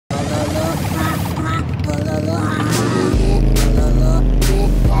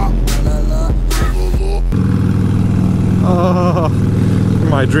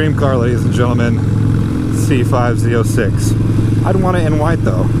My dream car, ladies and gentlemen, C5Z06. I'd want it in white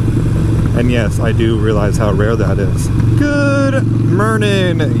though. And yes, I do realize how rare that is. Good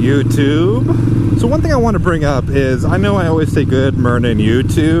morning, YouTube. So one thing I want to bring up is, I know I always say good morning,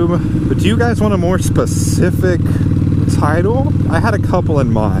 YouTube, but do you guys want a more specific title? I had a couple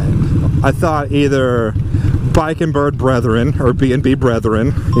in mind. I thought either Bike and Bird Brethren or BNB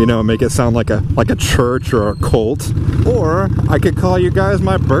Brethren, you know, make it sound like a church or a cult. Or I could call you guys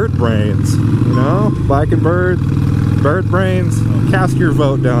my bird brains, you know, Bike and Bird brains. Cast your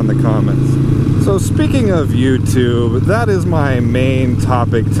vote down in the comments. So speaking of YouTube, that is my main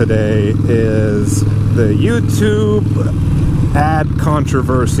topic today, is the YouTube ad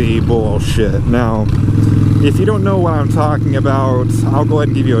controversy bullshit. Now, if you don't know what I'm talking about, I'll go ahead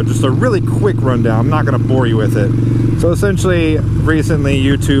and give you just a really quick rundown. I'm not going to bore you with it. So essentially, recently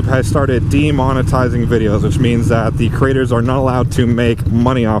YouTube has started demonetizing videos, which means that the creators are not allowed to make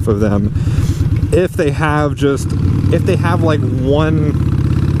money off of them if they have like one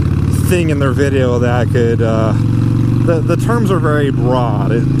thing in their video that could, the terms are very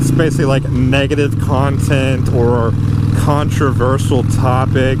broad. It's basically like negative content or controversial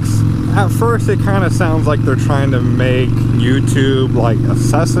topics. At first it kind of sounds like they're trying to make YouTube like a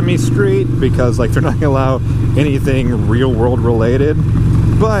Sesame Street, because like they're not gonna allow anything real world related.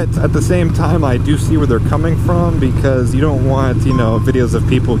 But at the same time, I do see where they're coming from, because you don't want, you know, videos of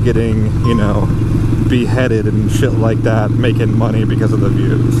people getting, you know, beheaded and shit like that, making money because of the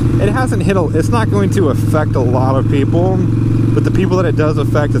views. It hasn't hit it's not going to affect a lot of people, but the people that it does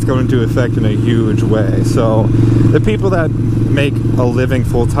affect, it's going to affect in a huge way. So the people that make a living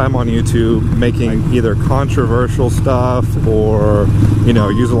full-time on YouTube, making either controversial stuff or, you know,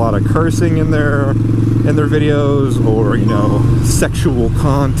 use a lot of cursing in their videos, or, you know, sexual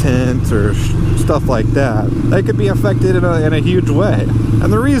content or stuff like that, they could be affected in a huge way.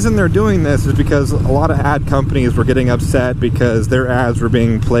 And the reason they're doing this is because a lot of ad companies were getting upset because their ads were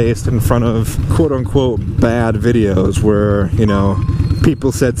being placed in front of quote-unquote bad videos where, you know,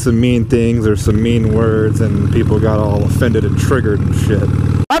 people said some mean things or some mean words and people got all offended and triggered and shit.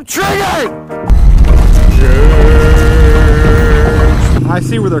 I'm triggered! I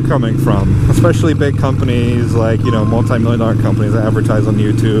see where they're coming from, especially big companies like, you know, multi-million-dollar companies that advertise on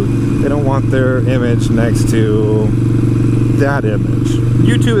YouTube. They don't want their image next to that image.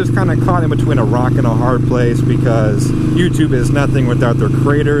 YouTube is kind of caught in between a rock and a hard place, because YouTube is nothing without their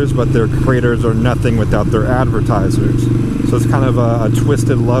creators, but their creators are nothing without their advertisers. So it's kind of a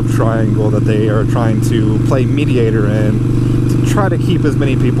twisted love triangle that they are trying to play mediator in to try to keep as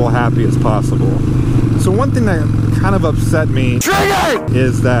many people happy as possible. So one thing that kind of upset me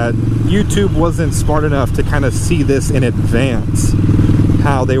is that YouTube wasn't smart enough to kind of see this in advance.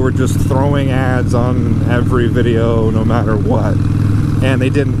 How they were just throwing ads on every video no matter what. And they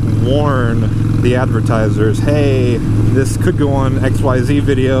didn't warn the advertisers, hey, this could go on XYZ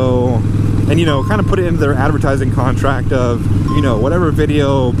video. And, you know, kind of put it into their advertising contract of, you know, whatever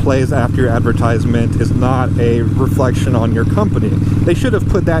video plays after your advertisement is not a reflection on your company. They should have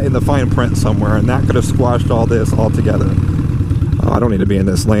put that in the fine print somewhere, and that could have squashed all this altogether. Oh, I don't need to be in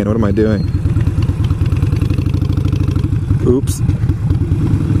this lane. What am I doing? Oops.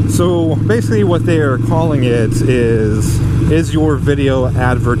 So basically what they are calling it is your video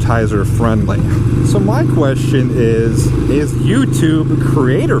advertiser friendly? So my question is YouTube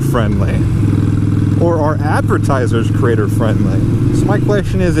creator friendly? Or are advertisers creator friendly? So my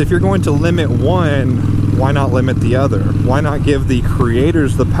question is, if you're going to limit one, why not limit the other? Why not give the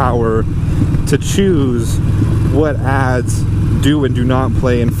creators the power to choose what ads do and do not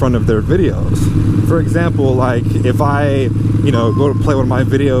play in front of their videos? For example, like if I, you know, go to play one of my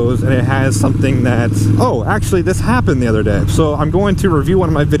videos and it has something that, oh, actually this happened the other day. So I'm going to review one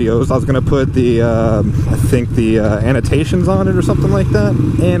of my videos. I was going to put the, I think the annotations on it or something like that.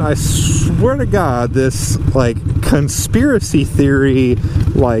 And I swear to God, this like conspiracy theory,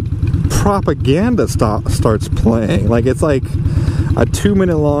 like propaganda starts playing. Like it's like a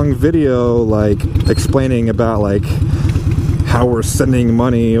 2-minute long video, like explaining about like how we're sending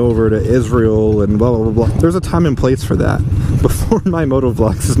money over to Israel and blah, blah, blah, blah. There's a time and place for that. Before my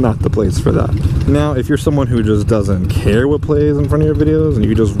Motovlogs is not the place for that. Now, if you're someone who just doesn't care what plays in front of your videos and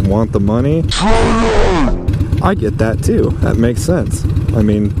you just want the money, I get that too. That makes sense. I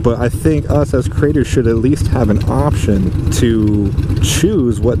mean, but I think us as creators should at least have an option to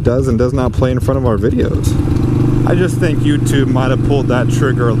choose what does and does not play in front of our videos. I just think YouTube might have pulled that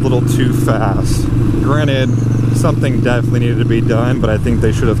trigger a little too fast. Granted, something definitely needed to be done, but I think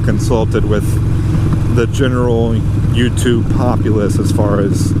they should have consulted with the general YouTube populace as far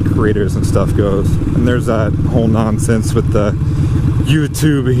as creators and stuff goes. And there's that whole nonsense with the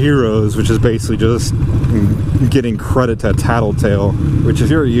YouTube heroes, which is basically just getting credit to Tattletale, which if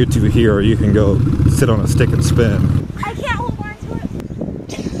you're a YouTube hero, you can go sit on a stick and spin. I can't hold on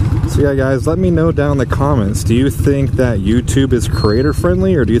to it. So yeah, guys, let me know down in the comments, do you think that YouTube is creator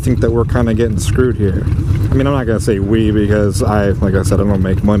friendly, or do you think that we're kind of getting screwed here? I mean, I'm not gonna say we, because like I said, I don't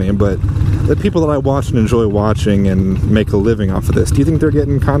make money, but the people that I watch and enjoy watching and make a living off of this, do you think they're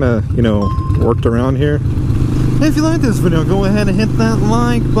getting kind of, you know, worked around here? If you like this video, go ahead and hit that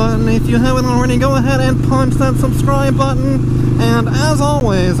like button. If you haven't already, go ahead and punch that subscribe button. And as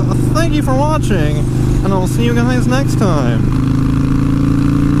always, thank you for watching, and I'll see you guys next time.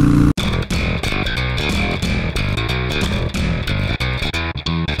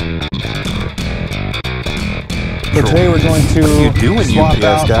 So today we're going to swap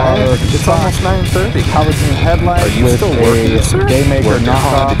out our It's almost 9:30. halogen headlight with a Daymaker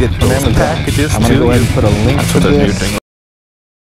knockoff from Amazon. packages I'm going to go ahead and put a link to this